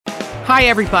Hi,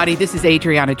 everybody. This is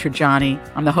Adriana Trajani.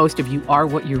 I'm the host of You Are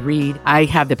What You Read. I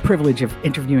have the privilege of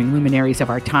interviewing luminaries of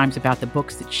our times about the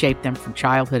books that shaped them from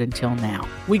childhood until now.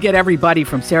 We get everybody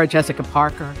from Sarah Jessica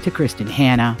Parker to Kristen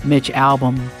Hanna, Mitch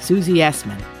Albom, Susie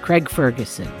Essman, Craig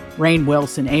Ferguson, Rainn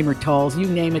Wilson, Amor Tolls, you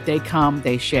name it, they come,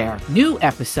 they share. New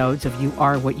episodes of You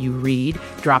Are What You Read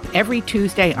drop every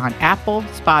Tuesday on Apple,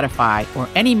 Spotify, or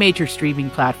any major streaming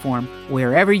platform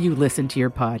wherever you listen to your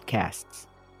podcasts.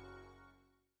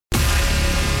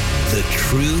 The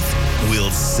truth will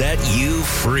set you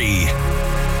free.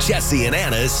 Jesse and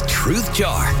Anna's Truth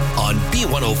Jar on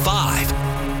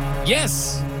B105.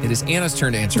 Yes, it is Anna's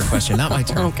turn to answer a question, not my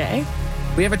turn. Okay.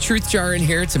 We have a truth jar in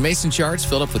here. It's a mason jar. It's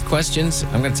filled up with questions.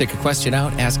 I'm going to take a question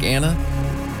out, ask Anna.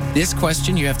 This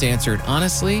question, you have to answer it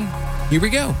honestly. Here we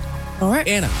go. All right.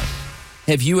 Anna,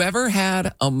 have you ever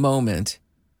had a moment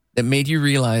that made you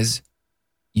realize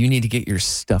you need to get your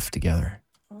stuff together?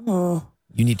 Oh.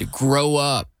 You need to grow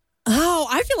up. Oh,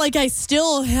 I feel like I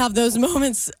still have those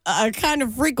moments kind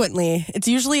of frequently. It's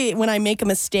usually when I make a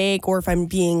mistake or if I'm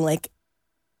being like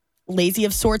lazy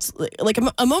of sorts, like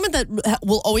a moment that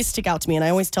will always stick out to me. And I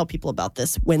always tell people about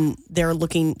this when they're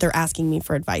asking me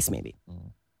for advice maybe.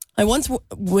 I once,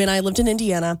 when I lived in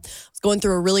Indiana, was going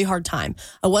through a really hard time.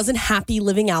 I wasn't happy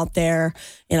living out there.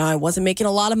 You know, I wasn't making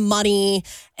a lot of money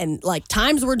and like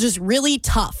times were just really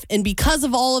tough. And because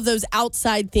of all of those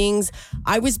outside things,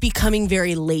 I was becoming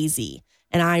very lazy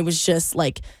and I was just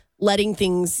like letting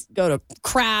things go to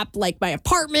crap. Like my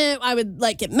apartment, I would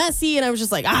like get messy and I was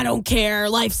just like, I don't care.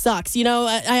 Life sucks. You know,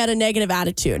 I had a negative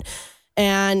attitude.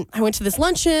 And I went to this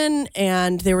luncheon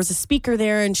and there was a speaker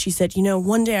there and she said, you know,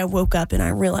 one day I woke up and I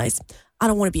realized I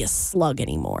don't want to be a slug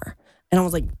anymore. And I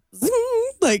was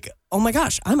like, oh my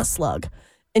gosh, I'm a slug.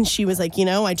 And she was like, you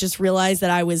know, I just realized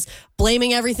that I was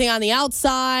blaming everything on the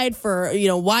outside for, you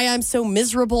know, why I'm so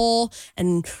miserable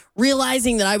and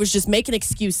realizing that I was just making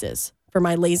excuses for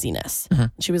my laziness.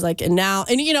 She was like, and now,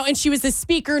 and you know, and she was this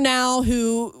speaker now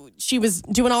who she was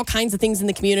doing all kinds of things in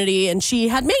the community and she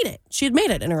had made it. She had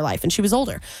made it in her life and she was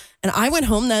older. And I went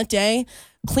home that day,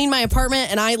 cleaned my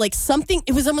apartment and I like something,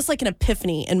 it was almost like an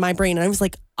epiphany in my brain. And I was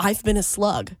like, I've been a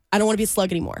slug. I don't want to be a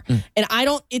slug anymore. And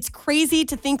it's crazy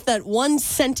to think that one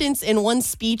sentence in one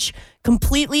speech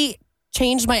completely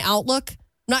changed my outlook.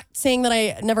 I'm not saying that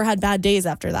I never had bad days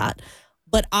after that.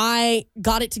 But I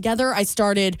got it together. I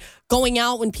started going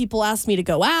out when people asked me to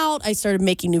go out. I started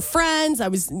making new friends. I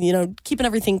was, you know, keeping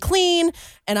everything clean.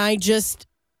 And I just,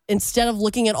 instead of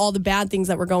looking at all the bad things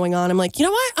that were going on, I'm like, you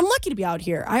know what? I'm lucky to be out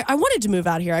here. I wanted to move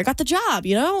out here. I got the job,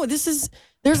 you know? There's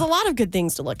a lot of good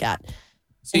things to look at.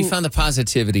 So you found the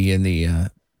positivity in the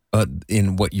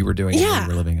in what you were doing and when you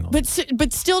were living in.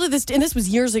 But still to this, and this was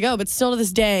years ago, but still to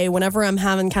this day, whenever I'm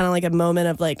having kind of like a moment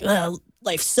of like,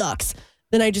 life sucks,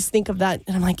 then I just think of that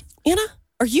and I'm like, Anna,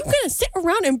 are you going to sit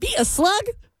around and be a slug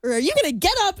or are you going to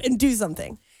get up and do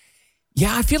something?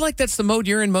 Yeah, I feel like that's the mode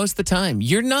you're in most of the time.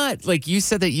 You're not, like you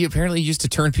said that you apparently used to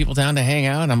turn people down to hang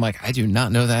out. And I'm like, I do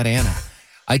not know that, Anna.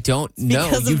 I don't know.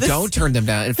 You don't turn them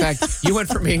down. In fact, you went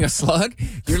from being a slug.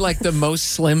 You're like the most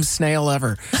slim snail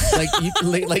ever.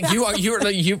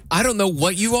 You. I don't know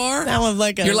what you are. Now I'm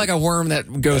like you're like a worm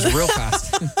that goes real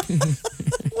fast.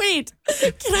 Wait,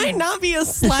 can I not be a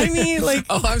slimy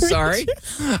Oh, I'm sorry.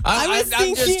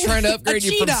 I'm just trying to upgrade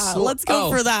you from Let's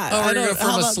go for that. Oh, we're going to go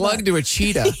from a slug to a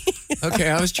cheetah. Okay,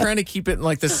 I was trying to keep it in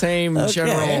like the same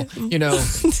general, you know,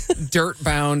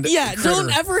 dirt-bound critter.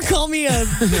 Don't ever call me a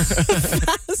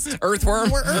earthworm.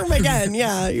 Worm again.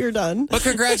 Yeah, you're done. Well,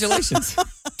 congratulations.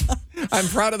 I'm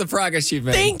proud of the progress you've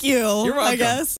made. Thank you. You're welcome. I guess.